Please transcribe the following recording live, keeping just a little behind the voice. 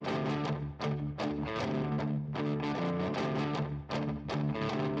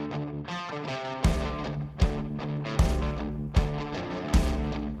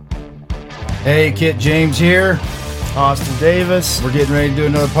Hey, Kit James here. Austin Davis. We're getting ready to do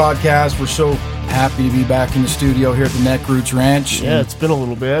another podcast. We're so happy to be back in the studio here at the Neck Roots Ranch. Yeah, it's been a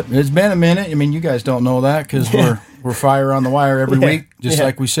little bit. It's been a minute. I mean, you guys don't know that because we're fire on the wire every week, just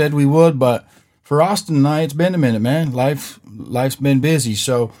like we said we would. But for Austin and I, it's been a minute, man. Life's been busy,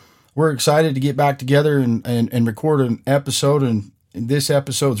 so we're excited to get back together and record an episode. And this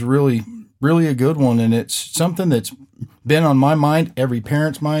episode's really a good one, and it's something that's been on my mind, every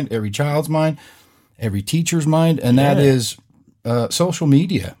parent's mind, every child's mind, every teacher's mind, and that is social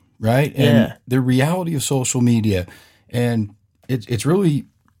media, right? And the reality of social media. And it's really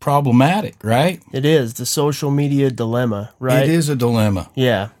problematic, right? It is the social media dilemma, right? It is a dilemma.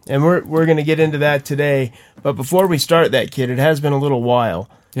 Yeah, and we're going to get into that today. But before we start that, Kid, it has been a little while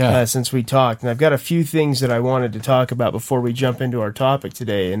since we talked, and I've got a few things that I wanted to talk about before we jump into our topic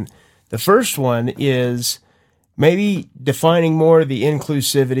today. And the first one is maybe defining more the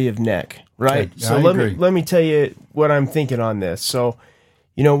inclusivity of neck, right? Okay. So let me tell you what I'm thinking on this. So,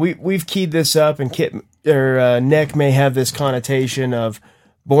 you know, we've keyed this up, and Neck may have this connotation of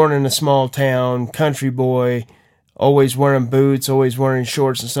born in a small town, country boy, always wearing boots, always wearing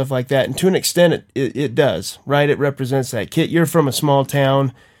shorts and stuff like that. And to an extent, it does, right? It represents that. Kit, you're from a small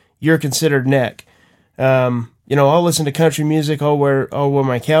town. You're considered Neck. You know, I'll listen to country music. I'll wear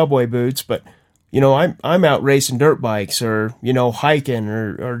my cowboy boots, but you know, I'm out racing dirt bikes or, you know, hiking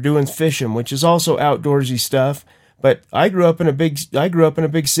or doing fishing, which is also outdoorsy stuff. But I grew up in a big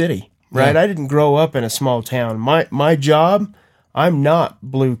city, right? Yeah. I didn't grow up in a small town. My job, I'm not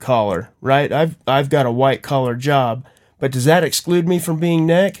blue collar, right? I've got a white collar job. But does that exclude me from being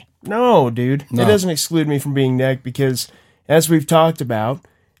Neck? No, dude. No. It doesn't exclude me from being Neck because, as we've talked about,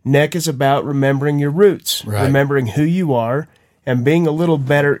 Neck is about remembering your roots, remembering who you are, and being a little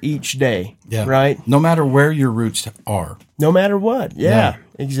better each day, right? No matter where your roots are. No matter what,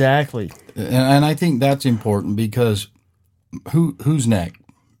 exactly. And I think that's important because who's Neck?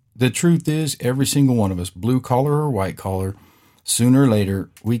 The truth is, every single one of us, blue collar or white collar, sooner or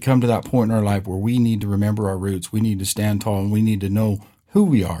later, we come to that point in our life where we need to remember our roots. We need to stand tall, and we need to know who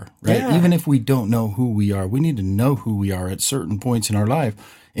we are, right? Yeah. Even if we don't know who we are, we need to know who we are at certain points in our life.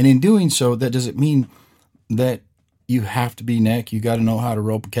 And in doing so, that doesn't mean that you have to be Neck. You got to know how to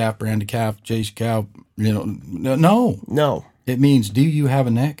rope a calf, brand a calf, chase a cow. You know, no. It means, do you have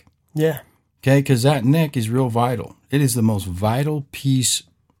a neck? Yeah. Okay, because that neck is real vital. It is the most vital piece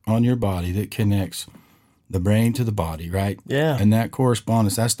on your body that connects the brain to the body, right? Yeah. And that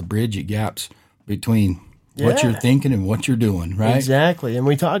correspondence, that's the bridge it gaps between what you're thinking and what you're doing, right? Exactly. And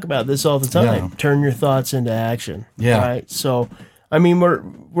we talk about this all the time. Yeah. Turn your thoughts into action. Yeah. Right. So, I mean,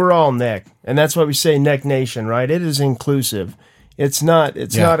 we're all Neck, and that's why we say Neck Nation, right? It is inclusive. It's not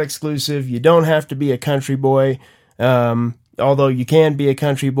exclusive. You don't have to be a country boy. Although you can be a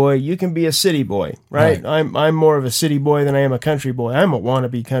country boy, you can be a city boy, right? I'm more of a city boy than I am a country boy. I'm a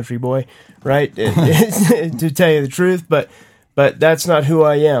wannabe country boy, right? To tell you the truth, but that's not who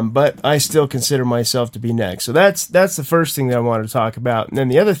I am. But I still consider myself to be Neck. So that's the first thing that I wanted to talk about. And then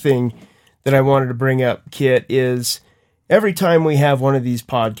the other thing that I wanted to bring up, Kit, is every time we have one of these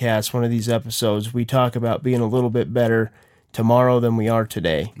podcasts, one of these episodes, we talk about being a little bit better tomorrow than we are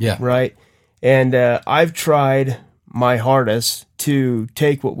today. Yeah. Right? And I've tried my hardest to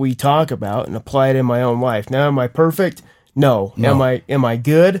take what we talk about and apply it in my own life. Now, am I perfect? No. Am I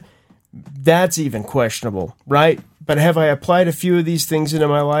good? That's even questionable, right? But have I applied a few of these things into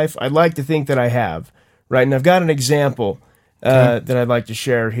my life? I'd like to think that I have, right? And I've got an example that I'd like to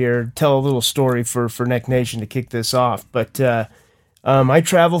share here, tell a little story for Neck Nation to kick this off. But I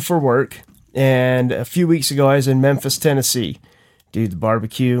travel for work, and a few weeks ago I was in Memphis, Tennessee. Dude, the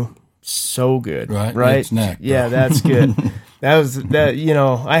barbecue, so good, right? It's Neck, yeah, that's good. that. You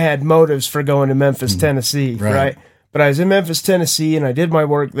know, I had motives for going to Memphis, Tennessee, right? But I was in Memphis, Tennessee, and I did my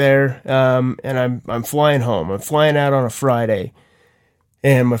work there, and I'm flying home. I'm flying out on a Friday.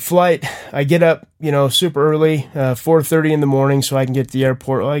 And my flight, I get up, you know, super early, 4:30 in the morning, so I can get to the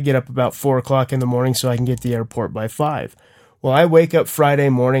airport. Well, I get up about 4 o'clock in the morning, so I can get to the airport by 5. Well, I wake up Friday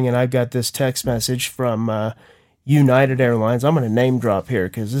morning, and I've got this text message from United Airlines. I'm going to name drop here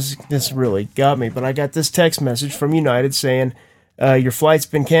because this really got me. But I got this text message from United saying, your flight's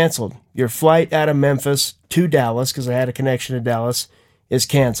been canceled. Your flight out of Memphis to Dallas, because I had a connection to Dallas, is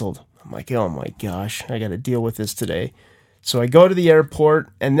canceled. I'm like, oh my gosh, I got to deal with this today. So I go to the airport,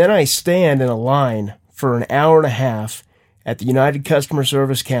 and then I stand in a line for an hour and a half at the United customer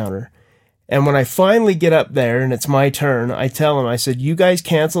service counter. And when I finally get up there and it's my turn, I tell them, I said, you guys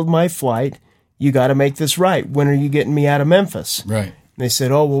canceled my flight. You got to make this right. When are you getting me out of Memphis? Right. And they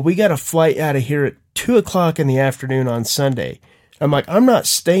said, oh, well, we got a flight out of here at 2 o'clock in the afternoon on Sunday. I'm like, I'm not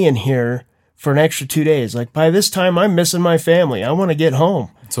staying here for an extra 2 days. Like, by this time, I'm missing my family. I want to get home.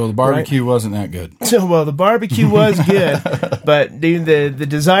 So the barbecue wasn't that good. So, well, the barbecue was good, but the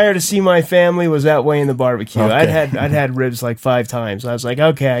desire to see my family was outweighing the barbecue. Okay. I'd had ribs like 5 times. I was like,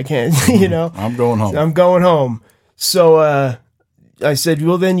 okay, I can't, you know. I'm going home. I'm going home. So I said,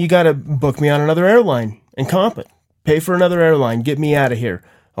 well, then you got to book me on another airline and comp it. Pay for another airline. Get me out of here.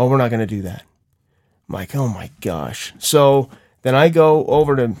 Oh, we're not going to do that. I'm like, oh my gosh. So then I go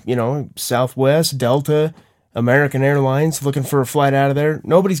over to, you know, Southwest, Delta, American Airlines, looking for a flight out of there.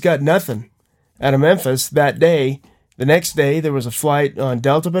 Nobody's got nothing out of Memphis that day. The next day, there was a flight on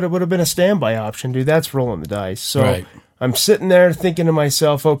Delta, but it would have been a standby option, dude. That's rolling the dice. So Right. I'm sitting there thinking to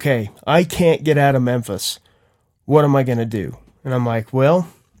myself, okay, I can't get out of Memphis. What am I going to do? And I'm like, well,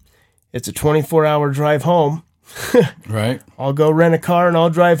 it's a 24-hour drive home. Right. I'll go rent a car and I'll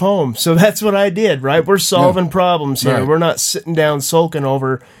drive home. So that's what I did, right? We're solving problems here. Right. We're not sitting down sulking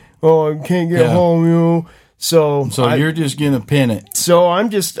over, oh, I can't get home, you know. So you're just going to pin it. So I'm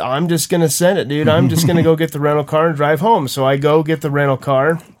just going to send it, dude. I'm just going to go get the rental car and drive home. So I go get the rental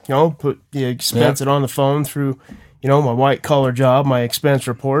car, you know, put the expense it on the phone through, you know, my white collar job, my expense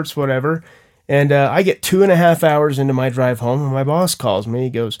reports, whatever. And I get 2.5 hours into my drive home, and my boss calls me. He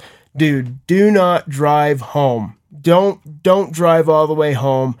goes, dude, do not drive home. Don't drive all the way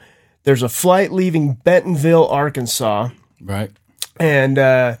home. There's a flight leaving Bentonville, Arkansas. Right. And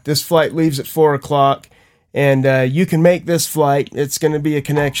this flight leaves at 4:00. And you can make this flight. It's going to be a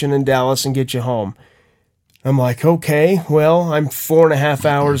connection in Dallas and get you home. I'm like, okay, well, I'm 4.5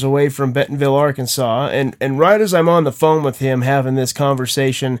 hours away from Bentonville, Arkansas. And right as I'm on the phone with him having this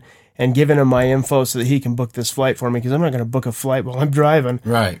conversation and giving him my info so that he can book this flight for me, because I'm not going to book a flight while I'm driving.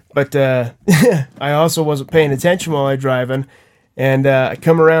 Right. But I also wasn't paying attention while I'm driving. And I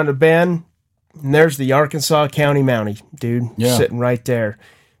come around to Bend, and there's the Arkansas County Mountie, dude, sitting right there.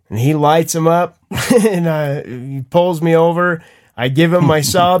 And he lights him up, and he pulls me over. I give him my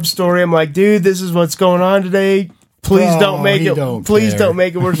sob story. I'm like, dude, this is what's going on today. Please don't make it. Please don't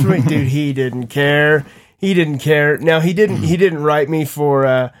make it worse for me, dude. He didn't care. He didn't care. Now he didn't write me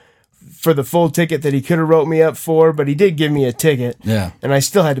for the full ticket that he could have wrote me up for, but he did give me a ticket. Yeah. And I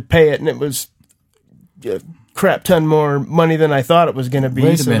still had to pay it, and it was a crap ton more money than I thought it was going to be.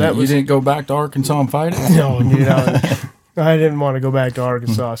 Wait a minute. You didn't go back to Arkansas and fight it? No, dude. I didn't want to go back to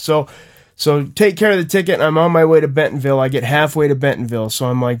Arkansas. So take care of the ticket, and I'm on my way to Bentonville. I get halfway to Bentonville. So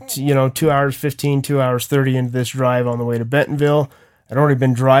I'm like, 2 hours 15, 2 hours 30 into this drive on the way to Bentonville. I'd already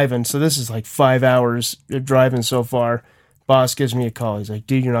been driving, so this is like 5 hours of driving so far. Boss gives me a call. He's like,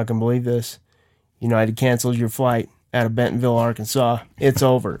 dude, you're not going to believe this. United canceled your flight out of Bentonville, Arkansas. It's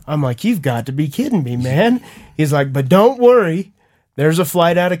over. I'm like, you've got to be kidding me, man. He's like, but don't worry. There's a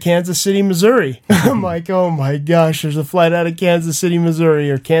flight out of Kansas City, Missouri. I'm like, oh my gosh, there's a flight out of Kansas City,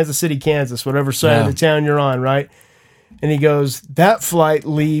 Missouri, or Kansas City, Kansas, whatever side of the town you're on, right? And he goes, that flight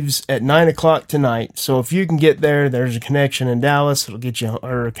leaves at 9:00 tonight. So if you can get there, there's a connection in Dallas, it'll get you,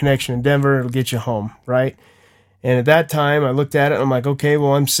 or a connection in Denver, it'll get you home, right? And at that time, I looked at it, and I'm like, okay,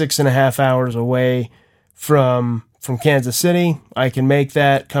 well, I'm 6.5 hours away from Kansas City. I can make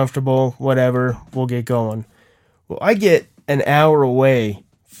that comfortable, whatever, we'll get going. Well, I get an hour away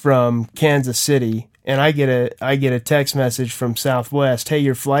from Kansas City, and I get a text message from Southwest, hey,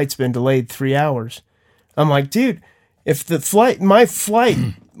 your flight's been delayed 3 hours. I'm like, dude, if my flight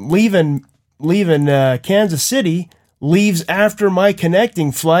leaving Kansas City leaves after my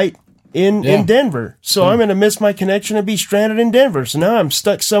connecting flight in Denver, so I'm going to miss my connection and be stranded in Denver. So now I'm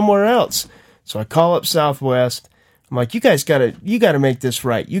stuck somewhere else. So I call up Southwest. I'm like, you guys gotta make this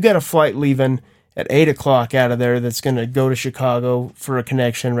right. You got a flight leaving at 8:00 out of there that's going to go to Chicago for a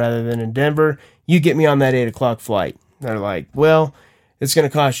connection rather than in Denver. You get me on that 8:00 flight. They're like, well, it's going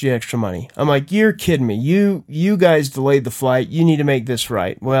to cost you extra money. I'm like, you're kidding me. You guys delayed the flight. You need to make this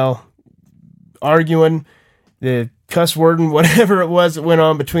right. Well, arguing, the cuss wording, whatever it was that went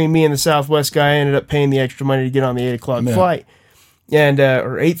on between me and the Southwest guy, I ended up paying the extra money to get on the 8:00 flight. And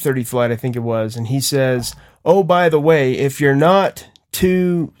or 8:30 flight, I think it was. And he says, oh, by the way, if you're not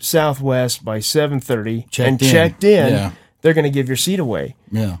to Southwest by 7:30 checked in, they're going to give your seat away.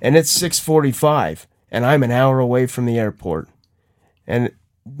 Yeah. And it's 6:45, and I'm an hour away from the airport. And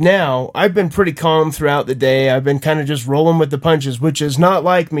now I've been pretty calm throughout the day. I've been kind of just rolling with the punches, which is not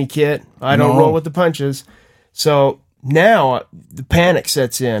like me, Kit. I don't roll with the punches. So now the panic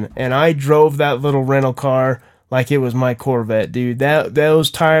sets in, and I drove that little rental car like it was my Corvette, dude. Those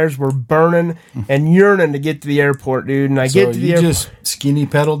tires were burning and yearning to get to the airport, dude. And I get to the airport. Just skinny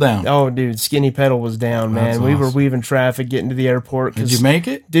pedal down. Oh, dude, skinny pedal was down, man. That's we were awesome. weaving traffic getting to the airport. Did you make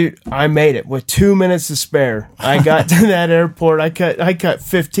it? Dude, I made it with 2 minutes to spare. I got to that airport. I cut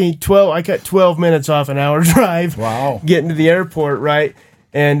 12 minutes off an hour drive. Wow. Getting to the airport, right?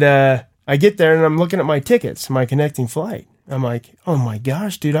 And I get there and I'm looking at my tickets, my connecting flight. I'm like, oh my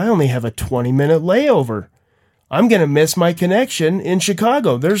gosh, dude, I only have a 20-minute layover. I'm going to miss my connection in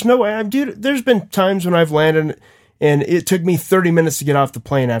Chicago. There's no way. Dude, there's been times when I've landed and it took me 30 minutes to get off the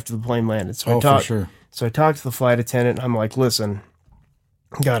plane after the plane landed. So for sure. So I talked to the flight attendant. And I'm like, listen,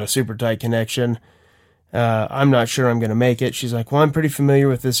 got a super tight connection. I'm not sure I'm going to make it. She's like, well, I'm pretty familiar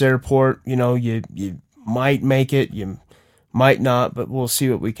with this airport. You know, you might make it. You might not, but we'll see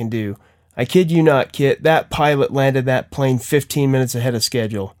what we can do. I kid you not, Kit. That pilot landed that plane 15 minutes ahead of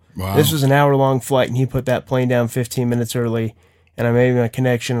schedule. Wow. This was an hour-long flight, and he put that plane down 15 minutes early, and I made my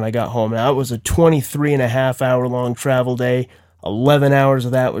connection, and I got home. Now, it was a 23-and-a-half-hour-long travel day. 11 hours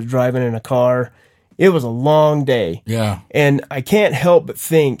of that was driving in a car. It was a long day. Yeah. And I can't help but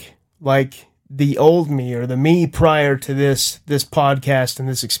think, like, the old me or the me prior to this podcast and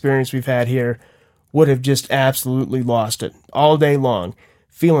this experience we've had here would have just absolutely lost it all day long.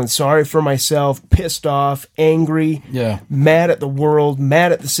 Feeling sorry for myself, pissed off, angry, mad at the world,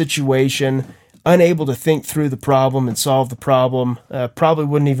 mad at the situation, unable to think through the problem and solve the problem. Probably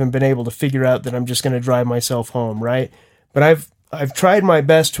wouldn't even been able to figure out that I'm just going to drive myself home, right? But I've tried my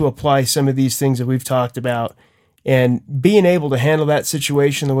best to apply some of these things that we've talked about, and being able to handle that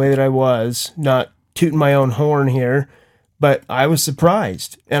situation the way that I was, not tooting my own horn here, but I was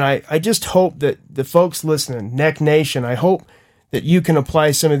surprised. And I just hope that the folks listening, Neck Nation, I hope that you can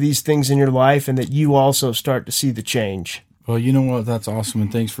apply some of these things in your life and that you also start to see the change. Well, you know what? That's awesome, and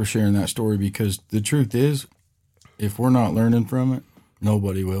thanks for sharing that story, because the truth is, if we're not learning from it,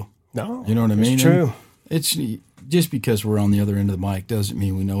 nobody will. No. You know what I mean? It's true. It's just because we're on the other end of the mic doesn't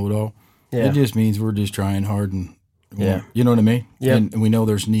mean we know it all. Yeah. It just means we're just trying hard, and Yeah. you know what I mean? Yeah. And we know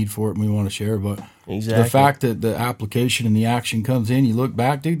there's need for it, and we want to share. But Exactly. the fact that the application and the action comes in, you look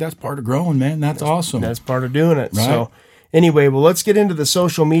back, dude, that's part of growing, man. That's awesome. That's part of doing it. Right. So anyway, well, let's get into the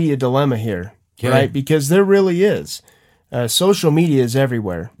social media dilemma here, right? Because there really is. Social media is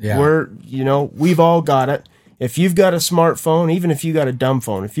everywhere. Yeah. We've all got it. If you've got a smartphone, even if you got a dumb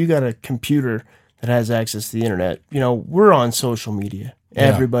phone, if you got a computer that has access to the internet, we're on social media. Yeah.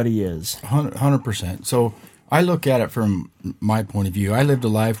 Everybody is. 100%. So I look at it from my point of view. I lived a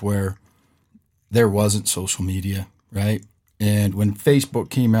life where there wasn't social media, right? And when Facebook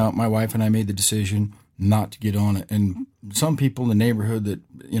came out, my wife and I made the decision not to get on it. And some people in the neighborhood that,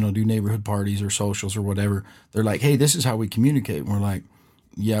 do neighborhood parties or socials or whatever, they're like, hey, this is how we communicate. And we're like,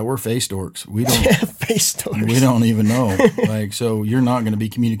 yeah, we're face dorks. We don't face dorks. We don't even know. So you're not going to be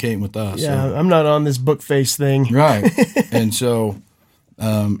communicating with us. Yeah, so. I'm not on this book face thing. Right. And so,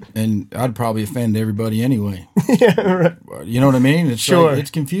 and I'd probably offend everybody anyway. Yeah, right. You know what I mean? It's sure.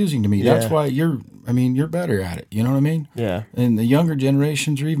 It's confusing to me. Yeah. That's why you're better at it. You know what I mean? Yeah. And the younger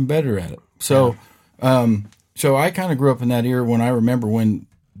generations are even better at it. So, so I kind of grew up in that era when I remember when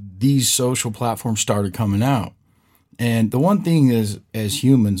these social platforms started coming out. And the one thing is, as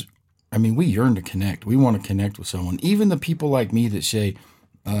humans, we yearn to connect. We want to connect with someone. Even the people like me that say,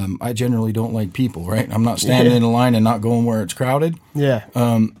 I generally don't like people, right? I'm not standing in a line and not going where it's crowded. Yeah.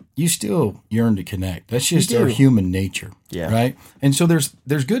 You still yearn to connect. That's just our human nature, right? And so there's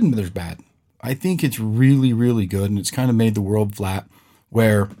good and there's bad. I think it's really, really good, and it's kind of made the world flat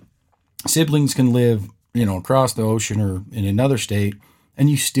where siblings can live, across the ocean or in another state, and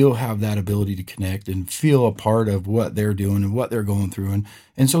you still have that ability to connect and feel a part of what they're doing and what they're going through.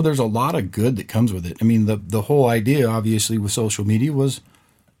 And so there's a lot of good that comes with it. The whole idea, obviously, with social media was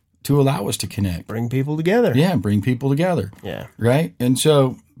to allow us to connect. Bring people together. Yeah, bring people together. Yeah. Right? And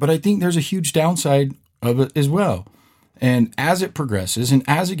so, but I think there's a huge downside of it as well. And as it progresses and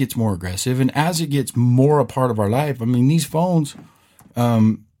as it gets more aggressive and as it gets more a part of our life, these phones,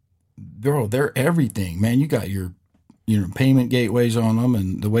 they're everything, man. You got your payment gateways on them,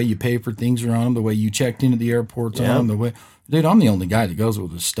 and the way you pay for things are on them, the way you checked into the airports on them, dude, I'm the only guy that goes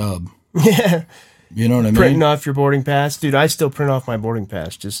with a stub. Yeah. You know what I mean? Printing off your boarding pass. Dude, I still print off my boarding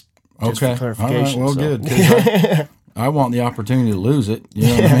pass just for clarification. All right, well, good. 'Cause I want the opportunity to lose it. You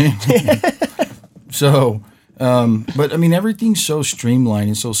know what I mean? So, but everything's so streamlined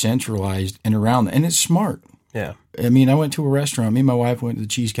and so centralized and around, and it's smart. Yeah. I went to a restaurant. Me and my wife went to the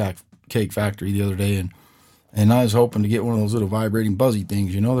Cheesecake Factory the other day, and And I was hoping to get one of those little vibrating buzzy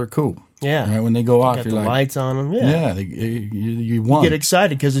things. They're cool. Yeah. Right? When they go off, got you're the like, lights on them. Yeah. You won. You get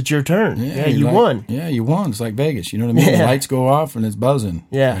excited because it's your turn. Yeah, you like, won. Yeah, you won. It's like Vegas. You know what I mean? Yeah. The lights go off and it's buzzing.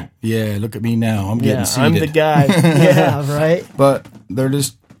 Yeah. Like, yeah, look at me now. I'm getting seated. I'm the guy. Yeah, right. But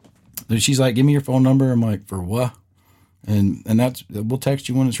she's like, give me your phone number. I'm like, for what? And we'll text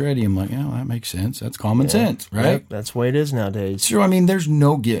you when it's ready. I'm like, that makes sense. That's common sense, right? Yep, that's the way it is nowadays. So, there's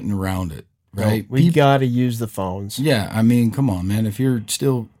no getting around it, right? No, we got to use the phones. Yeah, come on, man. If you're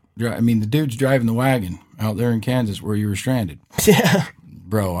still, the dude's driving the wagon out there in Kansas where you were stranded. Yeah.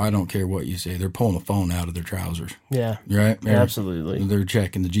 Bro, I don't care what you say. They're pulling a phone out of their trousers. Yeah. Right? Absolutely. They're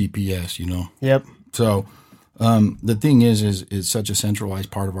checking the GPS, Yep. So, the thing is it's such a centralized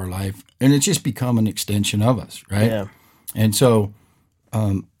part of our life, and it's just become an extension of us, right? Yeah. And so,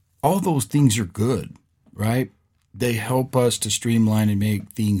 all those things are good, right? They help us to streamline and make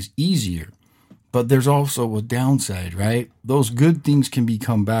things easier. But there's also a downside, right? Those good things can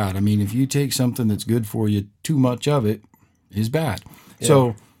become bad. If you take something that's good for you, too much of it is bad. Yeah.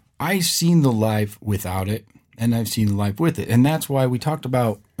 So I've seen the life without it, and I've seen the life with it. And that's why we talked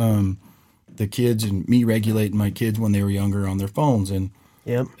about the kids and me regulating my kids when they were younger on their phones. And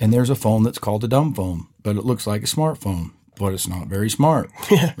there's a phone that's called a dumb phone, but it looks like a smartphone. But it's not very smart,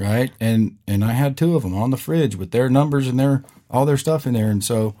 right? And I had 2 of them on the fridge with their numbers and all their stuff in there.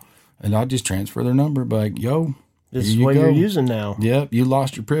 And I'd just transfer their number, like, yo, this is what you're using now. Yep, you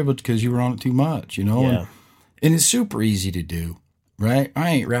lost your privilege because you were on it too much, Yeah. And it's super easy to do, right? I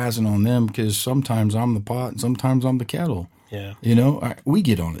ain't razzing on them because sometimes I'm the pot and sometimes I'm the kettle. Yeah. We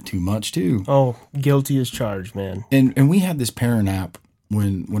get on it too much too. Oh, guilty as charged, man. And we had this parent app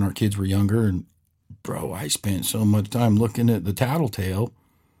when our kids were younger, and bro, I spent so much time looking at the tattletale,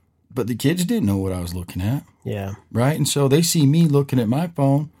 but the kids didn't know what I was looking at. Yeah. Right? And so they see me looking at my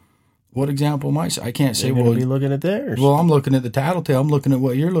phone. What example am I can't say, well, be looking at theirs. Well, I'm looking at the tattletale. I'm looking at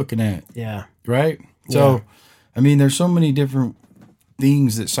what you're looking at. Yeah. Right? So, there's so many different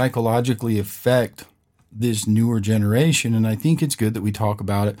things that psychologically affect this newer generation, and I think it's good that we talk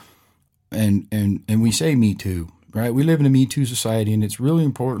about it and we say Me Too. Right? We live in a Me Too society, and it's really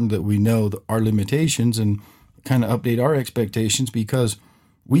important that we know our limitations and kind of update our expectations because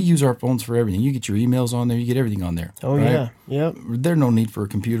we use our phones for everything. You get your emails on there, you get everything on there. Oh, right? yeah. Yep. There's no need for a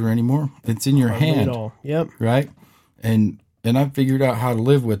computer anymore. It's in your hand. At all. Yep. Right? And I've figured out how to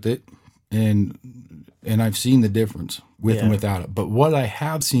live with it, and I've seen the difference with and without it. But what I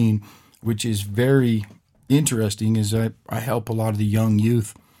have seen, which is very interesting, is I help a lot of the young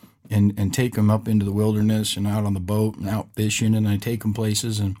youth and take them up into the wilderness and out on the boat and out fishing, and I take them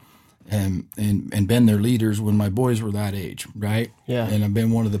places and been their leaders when my boys were that age, right? Yeah. And I've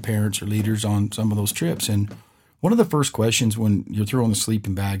been one of the parents or leaders on some of those trips. And one of the first questions when you're throwing the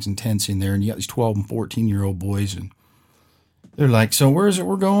sleeping bags and tents in there, and you got these 12 and 14-year-old boys, and they're like, so where is it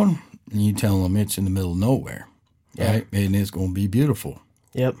we're going? And you tell them it's in the middle of nowhere, right? And it's going to be beautiful.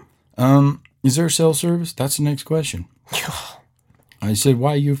 Yep. Is there cell service? That's the next question. I said,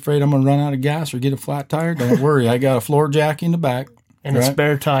 why are you afraid I'm going to run out of gas or get a flat tire? Don't worry. I got a floor jack in the back. And a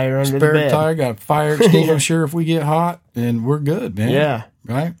spare tire under the bed. Spare tire, got a fire extinguisher if we get hot, and we're good, man. Yeah.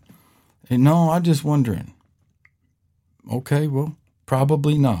 Right? And no, I'm just wondering. Okay, well,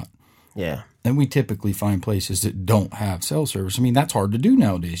 probably not. Yeah. And we typically find places that don't have cell service. That's hard to do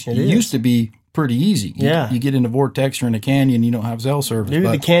nowadays. It is. Used to be pretty easy. You get in a vortex or in a canyon, you don't have cell service.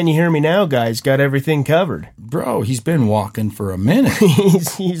 Dude, the Can You Hear Me Now guy's got everything covered. Bro, he's been walking for a minute.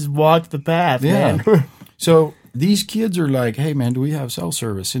 he's walked the path, man. So these kids are like, hey, man, do we have cell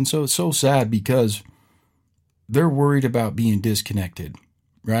service? And so it's so sad because they're worried about being disconnected,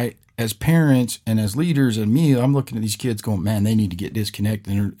 right? As parents and as leaders and me, I'm looking at these kids going, man, they need to get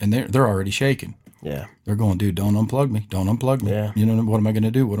disconnected. And they're already shaking. Yeah. They're going, dude, don't unplug me. Don't unplug me. Yeah. What am I going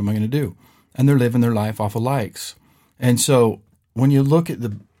to do? What am I going to do? And they're living their life off of likes. And so when you look at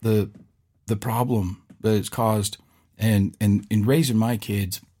the problem that it's caused and in raising my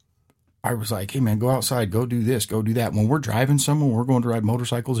kids, I was like, hey, man, go outside, go do this, go do that. When we're driving somewhere, we're going to ride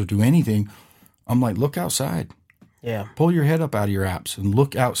motorcycles or do anything, I'm like, look outside. Yeah. Pull your head up out of your apps and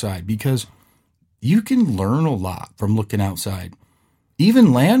look outside because you can learn a lot from looking outside.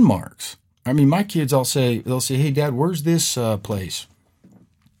 Even landmarks. My kids, they'll say, hey, Dad, where's this place?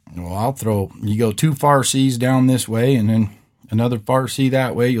 Well, you go 2 far seas down this way and then another far sea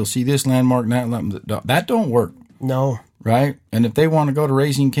that way. You'll see this landmark and that don't work. No. Right? And if they want to go to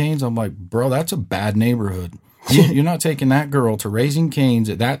Raising Cane's, I'm like, bro, that's a bad neighborhood. You're not taking that girl to Raising Cane's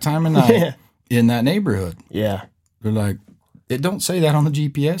at that time of night in that neighborhood. Yeah. They're like, it don't say that on the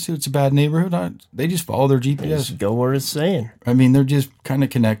GPS. It's a bad neighborhood. They just follow their GPS. Just go where it's saying. They're just kind of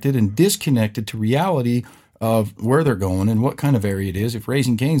connected and disconnected to reality of where they're going and what kind of area it is. If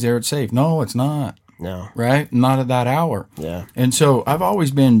Raising Cane's there, it's safe. No, it's not. No. Right? Not at that hour. Yeah. And so I've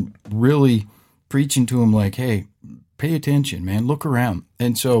always been really preaching to them like, hey, pay attention, man. Look around.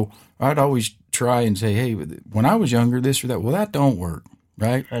 And so I'd always try and say, hey, when I was younger, this or that. Well, that don't work,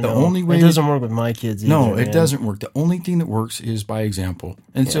 right? I know. The only way it doesn't work with my kids either. No, it man. doesn't work. The only thing that works is by example.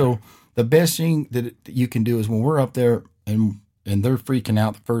 And so the best thing that you can do is when we're up there and they're freaking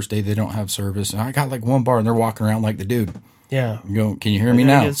out the first day they don't have service. And I got like one bar and they're walking around like the dude. Yeah. You go, can you hear me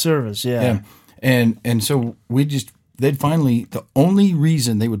now? Get service, yeah. And so they'd finally, the only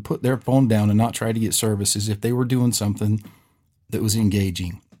reason they would put their phone down and not try to get service is if they were doing something that was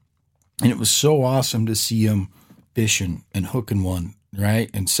engaging. And it was so awesome to see them fishing and hooking one, right?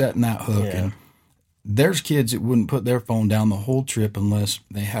 And setting that hook. Yeah. And there's kids that wouldn't put their phone down the whole trip unless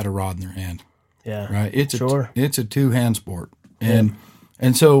they had a rod in their hand. Yeah. Right? It's sure. It's a two-hand sport.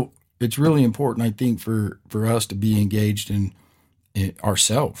 And so it's really important, I think, for us to be engaged in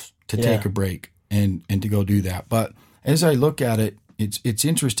ourselves, to take a break and to go do that. But as I look at it, it's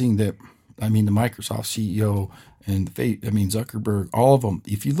interesting that, I mean, the Microsoft CEO and Zuckerberg, all of them,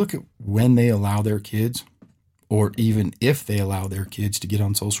 if you look at when they allow their kids, or even if they allow their kids to get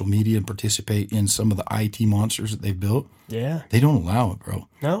on social media and participate in some of the IT monsters that they've built, they don't allow it, bro.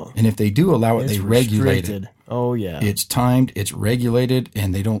 No. And if they do allow it, It's they regulate restricted. it. Oh, yeah. It's timed, it's regulated,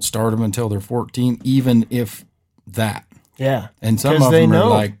 and they don't start them until they're 14, even if that. Yeah. And some of them are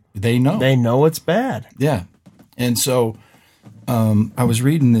like, they know. They know it's bad. Yeah. And so I was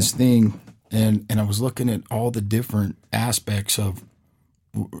reading this thing, and I was looking at all the different aspects of,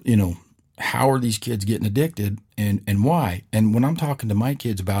 how are these kids getting addicted and why? And when I'm talking to my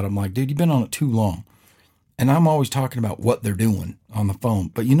kids about it, I'm like, dude, you've been on it too long. And I'm always talking about what they're doing on the phone.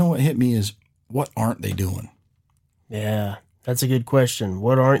 But you know what hit me is, what aren't they doing? Yeah, that's a good question.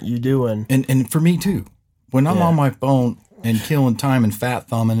 What aren't you doing? And for me too. When I'm on my phone and killing time and fat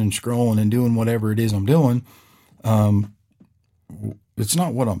thumbing and scrolling and doing whatever it is I'm doing, it's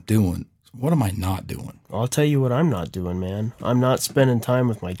not what I'm doing. What am I not doing? I'll tell you what I'm not doing, man. I'm not spending time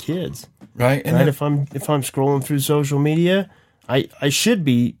with my kids. Right. And if I'm scrolling through social media, I should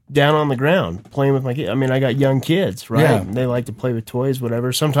be down on the ground playing with my kids. I mean, I got young kids, right? Yeah. They like to play with toys,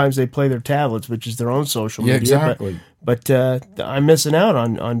 whatever. Sometimes they play their tablets, which is their own social media. Exactly. But I'm missing out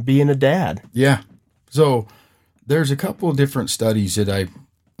on being a dad. Yeah. So there's a couple of different studies that I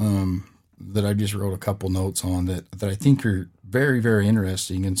just wrote a couple notes on that I think are very, very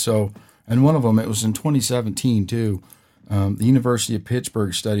interesting. And one of them, it was in 2017 too. The University of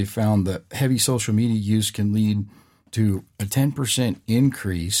Pittsburgh study found that heavy social media use can lead to a 10%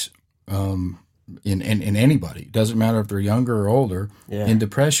 increase in anybody. It doesn't matter if they're younger or older, in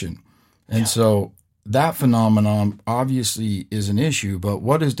depression. And so that phenomenon obviously is an issue, but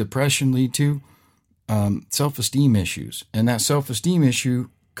what does depression lead to? Self-esteem issues. And that self-esteem issue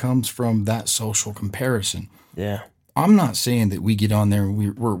comes from that social comparison. Yeah. I'm not saying that we get on there and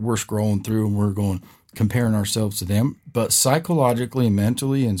we're scrolling through and we're going comparing ourselves to them, but psychologically and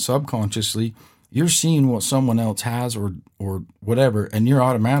mentally and subconsciously, you're seeing what someone else has or whatever, and you're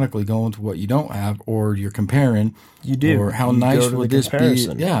automatically going to what you don't have, or you're comparing. You do. Or how nice would this be?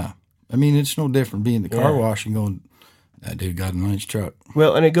 Yeah. I mean, it's no different being the car wash and going, that dude got a nice truck.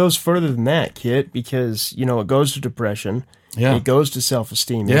 Well, and it goes further than that, Kit, because, it goes to depression. Yeah. It goes to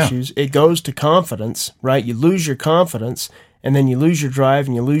self-esteem issues. It goes to confidence, right? You lose your confidence, and then you lose your drive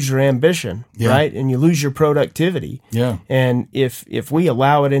and you lose your ambition, right? And you lose your productivity. Yeah. And if we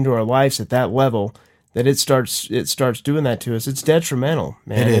allow it into our lives at that level, that it starts doing that to us, it's detrimental,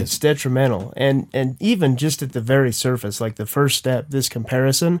 man. It is. It's detrimental. And even just at the very surface, like the first step, this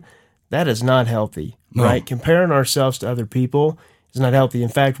comparison, that is not healthy, right? Comparing ourselves to other people is not healthy. In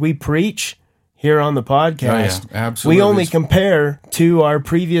fact, we preach here on the podcast, absolutely. we only compare to our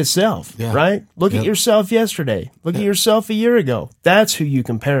previous self, right? Look at yourself yesterday. Look at yourself a year ago. That's who you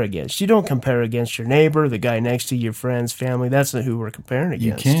compare against. You don't compare against your neighbor, the guy next to you, your friends, family. That's not who we're comparing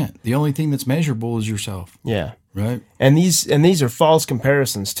against. You can't. The only thing that's measurable is yourself. Yeah. Right. And these are false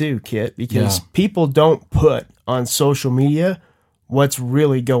comparisons too, Kit, because people don't put on social media what's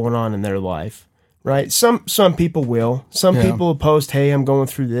really going on in their life. Right. Some people will. Some people will post, hey, I'm going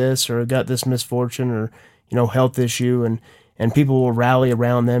through this, or got this misfortune, or, health issue, and people will rally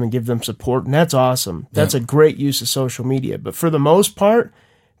around them and give them support. And that's awesome. That's a great use of social media. But for the most part,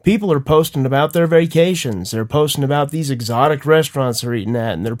 people are posting about their vacations. They're posting about these exotic restaurants they're eating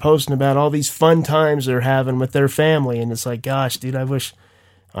at, and they're posting about all these fun times they're having with their family. And it's like, gosh, dude, I wish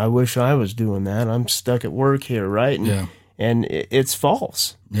I was doing that. I'm stuck at work here, right? And it's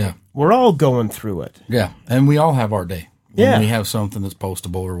false. Yeah. We're all going through it. Yeah. And we all have our day. Yeah. We have something that's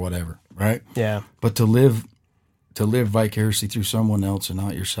postable or whatever, right? Yeah. But to live to live vicariously through someone else and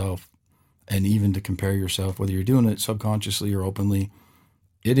not yourself, and even to compare yourself, whether you're doing it subconsciously or openly,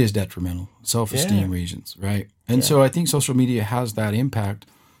 it is detrimental. Self-esteem reasons, right? And so I think social media has that impact,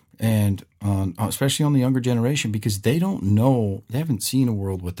 and especially on the younger generation, because they don't know, they haven't seen a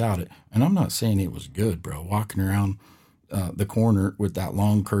world without it. And I'm not saying it was good, bro, walking around the corner with that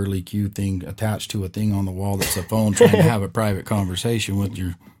long curly Q thing attached to a thing on the wall that's a phone, trying to have a private conversation with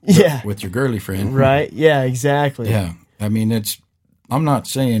your with your girly friend. Right. Yeah, exactly. Yeah. I mean, I'm not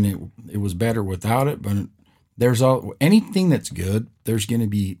saying it was better without it, but there's anything that's good, there's going to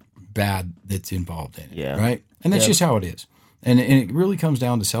be bad that's involved in it. Yeah. Right. And that's just how it is. And it really comes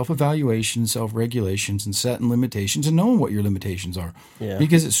down to self-evaluation, self-regulations, and setting limitations and knowing what your limitations are. Yeah.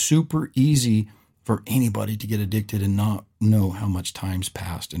 Because it's super easy for anybody to get addicted and not know how much time's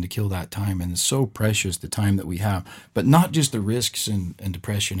passed and to kill that time. And it's so precious, the time that we have. But not just the risks and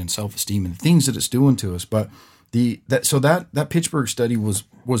depression and self-esteem and the things that it's doing to us. But that Pittsburgh study was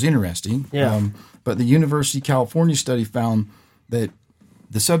interesting. Yeah. But the University of California study found that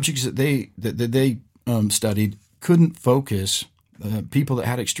the subjects that they studied couldn't focus, people that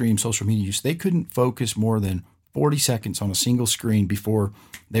had extreme social media use, they couldn't focus more than 40 seconds on a single screen before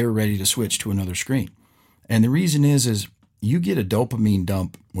they were ready to switch to another screen. And the reason is you get a dopamine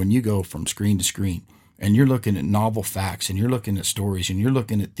dump when you go from screen to screen, and you're looking at novel facts, and you're looking at stories, and you're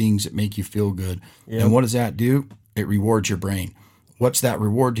looking at things that make you feel good. Yep. And what does that do? It rewards your brain. What's that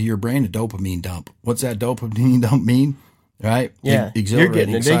reward to your brain? A dopamine dump. What's that dopamine dump mean? Right? Yeah. You're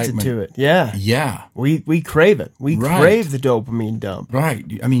getting addicted to it. Yeah. Yeah. We crave it. We crave the dopamine dump. Right.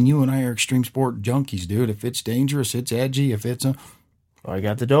 I mean, you and I are extreme sport junkies, dude. If it's dangerous, it's edgy. If it's I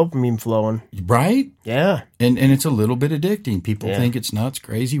got the dopamine flowing. Right? Yeah. And it's a little bit addicting. People think it's nuts,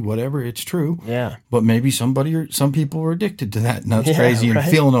 crazy, whatever. It's true. Yeah. But maybe some people are addicted to that nuts, crazy, and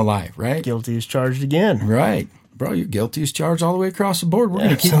feeling alive, right? Guilty as charged again. Right. Bro, you're guilty as charged all the way across the board. We're going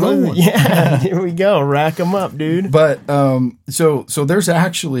to keep going. Yeah, here we go. Rack them up, dude. But so there's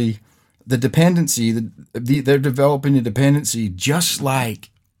actually the dependency. They're developing a dependency just like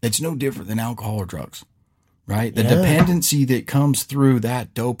it's no different than alcohol or drugs, right? The dependency that comes through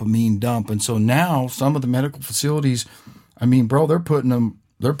that dopamine dump. And so now some of the medical facilities, I mean, bro, they're putting them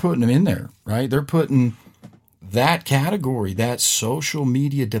in there, right? They're putting that category, that social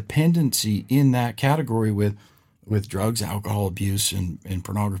media dependency in that category with drugs, alcohol abuse, and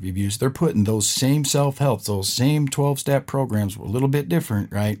pornography abuse. They're putting those same self-help, those same 12-step programs, a little bit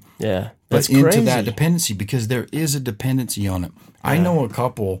different, right? Yeah. But into that dependency, because there is a dependency on it. Yeah. I know a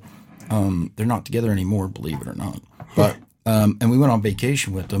couple, they're not together anymore, believe it or not. But and we went on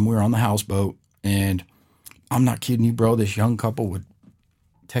vacation with them. We were on the houseboat, and I'm not kidding you, bro. This young couple would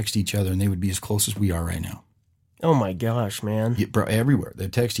text each other, and they would be as close as we are right now. Oh, my gosh, man. Yeah, bro, everywhere.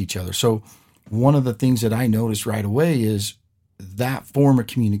 They'd text each other. So one of the things that I noticed right away is that form of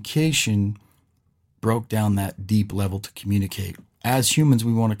communication broke down that deep level to communicate. As humans,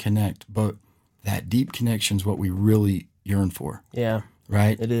 we want to connect, but that deep connection is what we really yearn for. Yeah.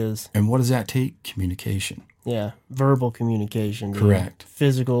 Right? It is. And what does that take? Communication. Yeah. Verbal communication. Dude. Correct.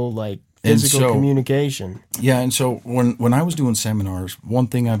 Physical communication. Yeah. And so when I was doing seminars, one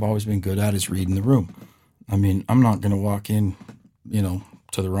thing I've always been good at is reading the room. I mean, I'm not going to walk in,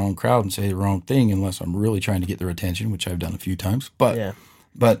 to the wrong crowd and say the wrong thing unless I'm really trying to get their attention, which I've done a few times. But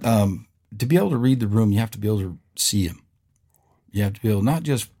to be able to read the room, you have to be able to see them. You have to be able to not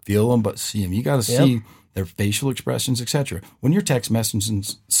just feel them, but see them. You got to see their facial expressions, etc. When you're text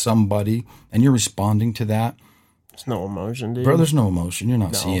messaging somebody and you're responding to that, there's no emotion, dude. Bro, there's no emotion. You're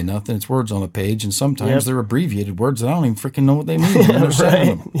not seeing nothing. It's words on a page, and sometimes they're abbreviated words that I don't even freaking know what they mean.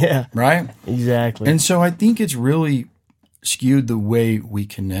 Right. Yeah. Right? Exactly. And so I think it's really skewed the way we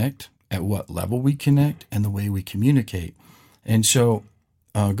connect, at what level we connect, and the way we communicate. And so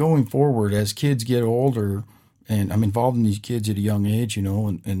going forward, as kids get older, and I'm involved in these kids at a young age,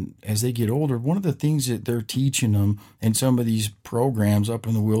 and as they get older, one of the things that they're teaching them in some of these programs up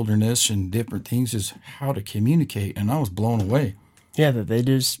in the wilderness and different things is how to communicate. And I was blown away. Yeah, that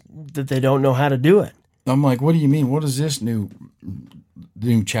they don't know how to do it. I'm like, what do you mean? What is this new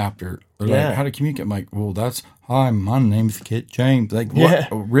chapter? Or like, how to communicate? I'm like, well, that's, hi, my name's Kit James. Like, what? Yeah.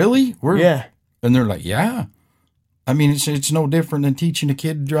 Really? Yeah. And they're like, yeah. I mean, it's no different than teaching a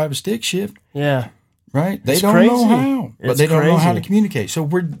kid to drive a stick shift. Yeah. Right? They don't know how, but they don't know how to communicate. So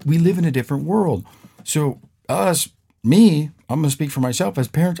we live in a different world. So I'm going to speak for myself as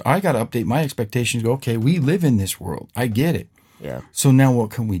parents. I got to update my expectations. Go, okay, we live in this world. I get it. Yeah. So now what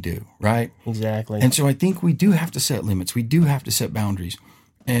can we do? Right? Exactly. And so I think we do have to set limits. We do have to set boundaries.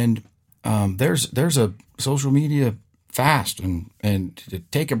 And there's a social media fast and to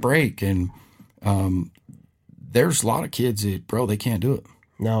take a break. And there's a lot of kids that, bro, they can't do it.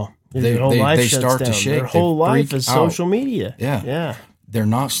 No. They start to shake. Their whole life is out. social media. Yeah. They're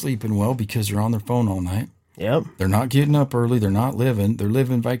not sleeping well because they're on their phone all night. Yep. They're not getting up early. They're not living. They're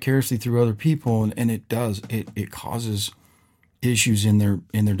living vicariously through other people, and it causes issues in their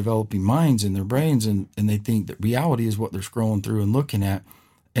developing minds and their brains, and they think that reality is what they're scrolling through and looking at,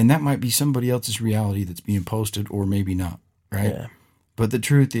 and that might be somebody else's reality that's being posted, or maybe not, right? Yeah. But the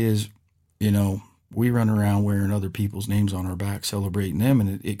truth is, we run around wearing other people's names on our back, celebrating them,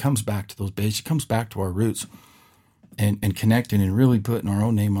 and it comes back to those basics. It comes back to our roots, and connecting and really putting our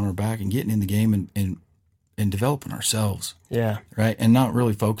own name on our back and getting in the game and developing ourselves. Yeah. Right. And not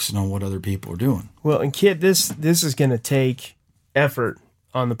really focusing on what other people are doing. Well, and kid, this is going to take effort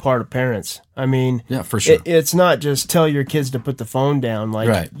on the part of parents. I mean, yeah, for sure. It's not just tell your kids to put the phone down. Like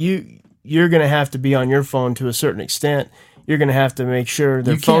right. You're going to have to be on your phone to a certain extent. You're going to have to make sure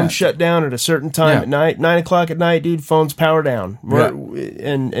their phone's shut down at a certain time at night. 9:00 at night, dude, phone's power down.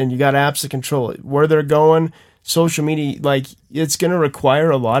 And you got apps to control it. Where they're going, social media, like it's going to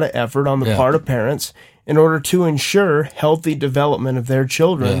require a lot of effort on the part of parents in order to ensure healthy development of their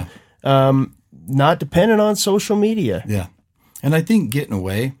children, not dependent on social media. Yeah. And I think getting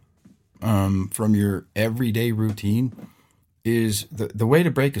away from your everyday routine is the way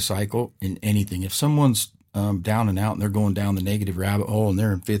to break a cycle in anything. If someone's down and out and they're going down the negative rabbit hole and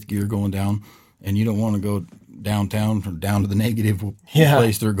they're in fifth gear going down, and you don't want to go downtown or down to the negative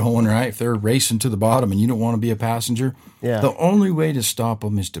place they're going, right? If they're racing to the bottom and you don't want to be a passenger, the only way to stop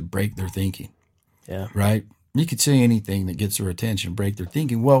them is to break their thinking. Yeah. Right? You could say anything that gets their attention, break their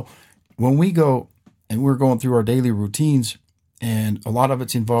thinking. Well, when we go and we're going through our daily routines, and a lot of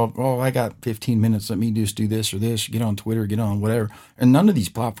it's involved, I got 15 minutes, let me just do this or this, get on Twitter, get on whatever. And none of these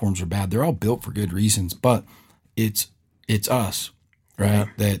platforms are bad. They're all built for good reasons, but it's us, right?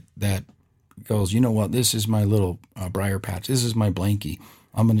 That goes, you know what, this is my little briar patch. This is my blankie.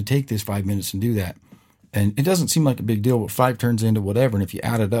 I'm going to take this 5 minutes and do that. And it doesn't seem like a big deal, but 5 turns into whatever. And if you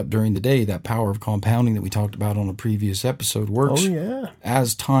add it up during the day, that power of compounding that we talked about on a previous episode works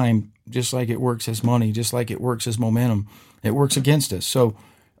as time, just like it works as money, just like it works as momentum. It works against us. So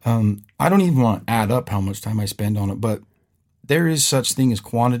I don't even want to add up how much time I spend on it, but there is such thing as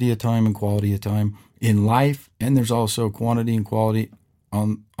quantity of time and quality of time in life, and there's also quantity and quality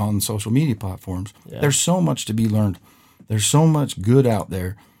on social media platforms. Yeah. There's so much to be learned. There's so much good out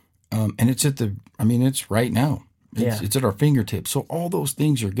there. And it's it's right now. It's at our fingertips. So all those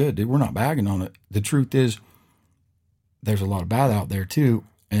things are good, dude. We're not bagging on it. The truth is there's a lot of bad out there too.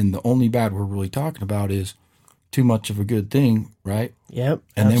 And the only bad we're really talking about is too much of a good thing, right? Yep.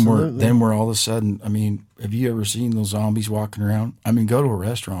 And then we're all of a sudden, have you ever seen those zombies walking around? Go to a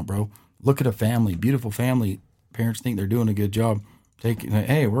restaurant, bro. Look at a family, beautiful family. Parents think they're doing a good job.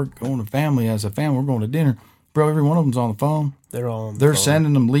 Hey, we're going to family as a family. We're going to dinner. Bro, every one of them's on the phone. They're all on the They're phone.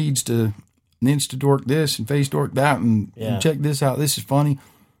 sending them leads to Instadork this and Facedork that and check this out. This is funny.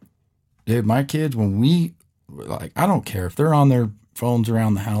 Dude, my kids, I don't care if they're on their phones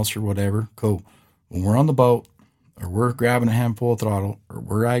around the house or whatever, cool. When we're on the boat or we're grabbing a handful of throttle or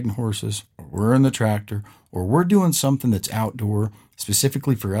we're riding horses or we're in the tractor or we're doing something that's outdoor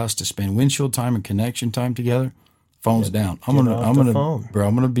specifically for us to spend windshield time and connection time together, phone's down. I'm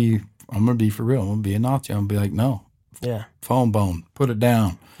gonna be for real. I'm going to be a Nazi. I'm going to be like, no. Yeah. Phone bone. Put it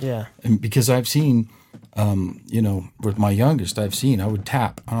down. Yeah. And because I've seen, with my youngest, I would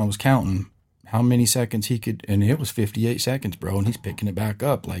tap. I was counting how many seconds he could, and it was 58 seconds, bro, and he's picking it back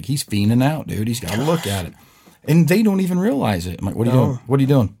up. Like, he's fiending out, dude. He's got to look at it. And they don't even realize it. I'm like, what are you doing? What are you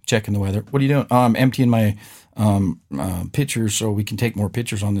doing? Checking the weather. What are you doing? I'm emptying my pictures so we can take more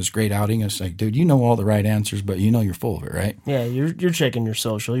pictures on this great outing. It's like, dude, you know all the right answers, but you're full of it, right? Yeah, you're checking your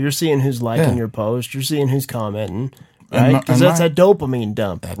social. You're seeing who's liking your post. You're seeing who's commenting, right? Because that's a dopamine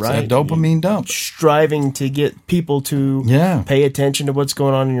dump, right? That's a dopamine dump. Striving to get people to pay attention to what's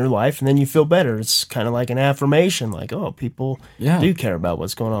going on in your life, and then you feel better. It's kind of like an affirmation, like, oh, people do care about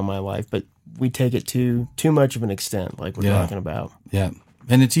what's going on in my life, but we take it to too much of an extent, like we're talking about. Yeah,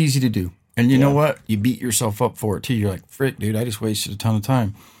 and it's easy to do. And you know what? You beat yourself up for it, too. You're like, frick, dude, I just wasted a ton of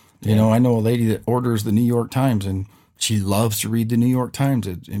time. You know, I know a lady that orders the New York Times, and she loves to read the New York Times.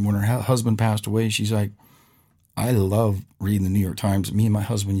 And when her husband passed away, she's like, I love reading the New York Times. Me and my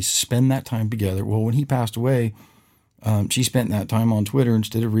husband used to spend that time together. Well, when he passed away, she spent that time on Twitter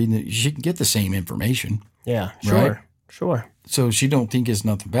instead of reading it. She can get the same information. Yeah, sure, right? Sure. So she don't think it's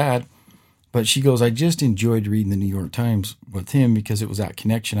nothing bad. But she goes, I just enjoyed reading the New York Times with him because it was that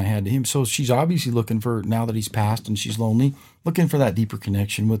connection I had to him. So she's obviously looking for, now that he's passed and she's lonely, looking for that deeper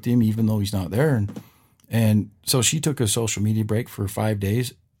connection with him, even though he's not there. And so she took a social media break for 5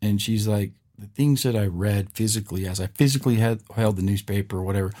 days. And she's like, the things that I read physically, as I physically held the newspaper or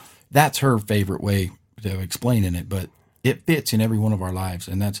whatever, that's her favorite way of explaining it, but it fits in every one of our lives.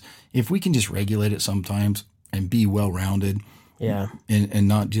 And that's, if we can just regulate it sometimes and be well-rounded, and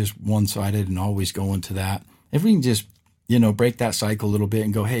not just one-sided and always go into that. If we can just, break that cycle a little bit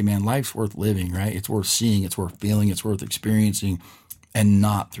and go, hey man, life's worth living, right? It's worth seeing, it's worth feeling, it's worth experiencing, and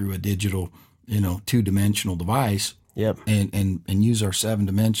not through a digital, 2-dimensional device. Yep. And use our 7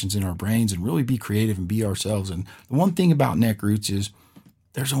 dimensions in our brains and really be creative and be ourselves. And the one thing about Neck Roots is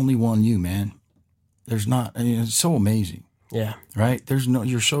there's only one you, man. There's not, it's so amazing. Yeah. Right?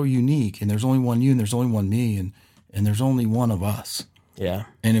 You're so unique, and there's only one you, and there's only one me, and there's only one of us. Yeah.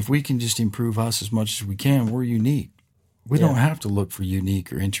 And if we can just improve us as much as we can, we're unique. We don't have to look for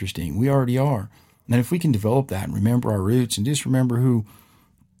unique or interesting. We already are. And if we can develop that and remember our roots and just remember who,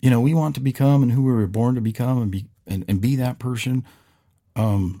 we want to become and who we were born to become and be that person,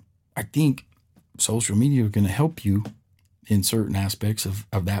 I think social media is going to help you in certain aspects of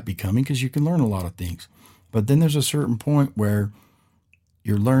that becoming, because you can learn a lot of things. But then there's a certain point where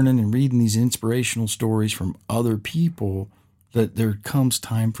you're learning and reading these inspirational stories from other people that there comes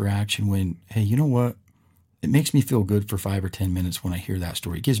time for action when, hey, you know what? It makes me feel good for 5 or 10 minutes when I hear that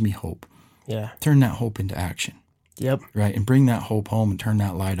story. It gives me hope. Yeah. Turn that hope into action. Yep. Right. And bring that hope home and turn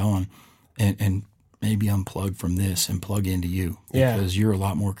that light on and maybe unplug from this and plug into you. Because you're a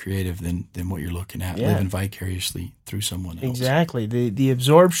lot more creative than what you're looking at, living vicariously through someone else. Exactly. The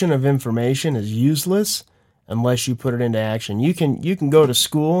absorption of information is useless unless you put it into action. You can go to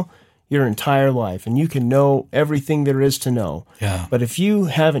school your entire life and you can know everything there is to know. Yeah. But if you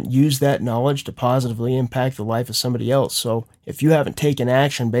haven't used that knowledge to positively impact the life of somebody else, so if you haven't taken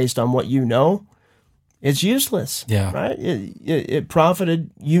action based on what you know, it's useless. Yeah. Right? It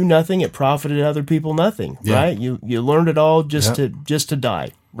profited you nothing. It profited other people nothing. Yeah. Right? You learned it all just to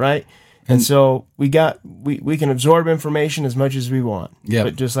die. Right? And so we can absorb information as much as we want. Yeah.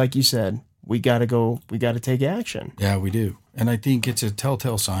 But just like you said, we got to take action. Yeah, we do. And I think it's a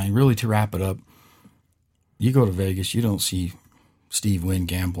telltale sign, really, to wrap it up. You go to Vegas, you don't see Steve Wynn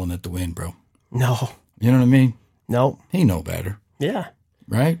gambling at the Wynn, bro. No. You know what I mean? No. He know better. Yeah.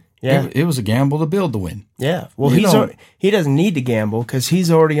 Right? Yeah. It was a gamble to build the Wynn. Yeah. Well, he doesn't need to gamble because he's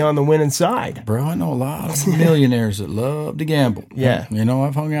already on the winning side. Bro, I know a lot of millionaires that love to gamble. Yeah.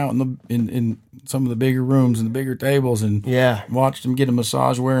 I've hung out in some of the bigger rooms and the bigger tables and watched them get a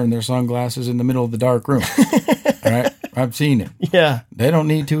massage wearing their sunglasses in the middle of the dark room. All right? I've seen it. Yeah. They don't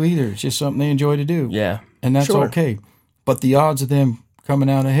need to either. It's just something they enjoy to do. Yeah. And that's okay. But the odds of them coming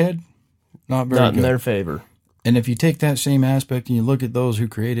out ahead, not very good. Not in their favor. And if you take that same aspect and you look at those who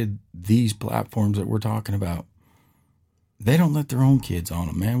created these platforms that we're talking about, they don't let their own kids on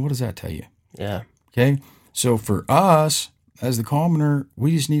them, man. What does that tell you? Yeah. Okay? So for us, as the commoner,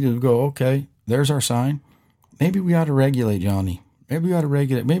 we just need to go, okay, there's our sign. Maybe we ought to regulate Johnny. Maybe we ought to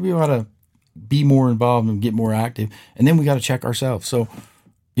regulate. Maybe we ought to be more involved and get more active. And then we got to check ourselves. So,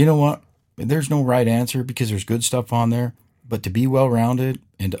 you know what? There's no right answer because there's good stuff on there. But to be well-rounded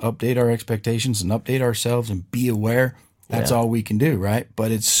and to update our expectations and update ourselves and be aware, that's all we can do, right?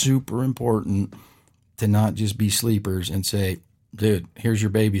 But it's super important to not just be sleepers and say, dude, here's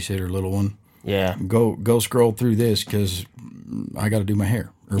your babysitter, little one. Yeah. Go scroll through this because I got to do my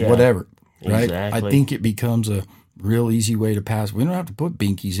hair or whatever, right? Exactly. I think it becomes a real easy way to pass. We don't have to put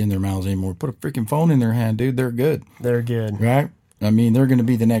binkies in their mouths anymore. Put a freaking phone in their hand, dude. They're good. They're good. Right? I mean, they're going to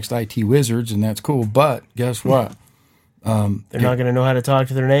be the next IT wizards, and that's cool. But guess what? They're not going to know how to talk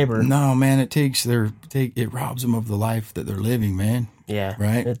to their neighbor. No, man. It robs them of the life that they're living, man. Yeah,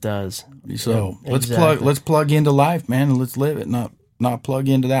 right. It does. So let's plug into life, man, and let's live it. Not plug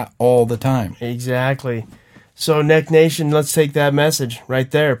into that all the time. Exactly. So, Neck Nation, let's take that message right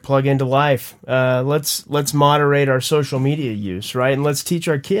there. Plug into life. Let's moderate our social media use, right? And let's teach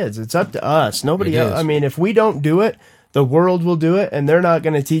our kids. It's up to us. Nobody else. I mean, if we don't do it, the world will do it, and they're not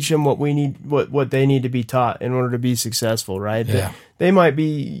going to teach them what we need, what they need to be taught in order to be successful, right? Yeah. They might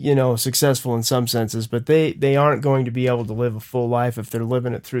be, successful in some senses, but they aren't going to be able to live a full life if they're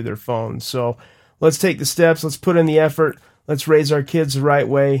living it through their phones. So let's take the steps. Let's put in the effort. Let's raise our kids the right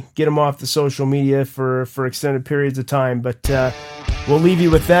way. Get them off the social media for extended periods of time. But we'll leave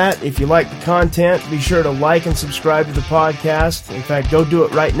you with that. If you like the content, be sure to like and subscribe to the podcast. In fact, go do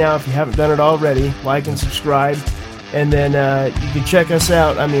it right now if you haven't done it already. Like and subscribe. And then you can check us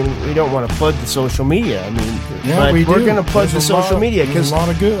out. I mean, we don't want to plug the social media. I mean, we're going to plug the social media because there's a lot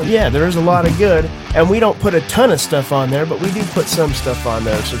of good. Yeah, there is a lot of good, and we don't put a ton of stuff on there, but we do put some stuff on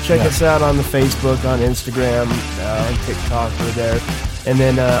there. So check us out on the Facebook, on Instagram, on TikTok. We're there. And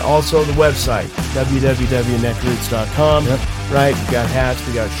then also the website, www.neckroots.com. Yep. Right, we got hats,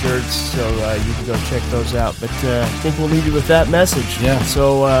 we got shirts, so you can go check those out. But I think we'll leave you with that message. Yeah.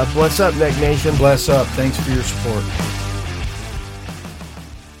 So bless up, Neck Nation. Bless up. Thanks for your support.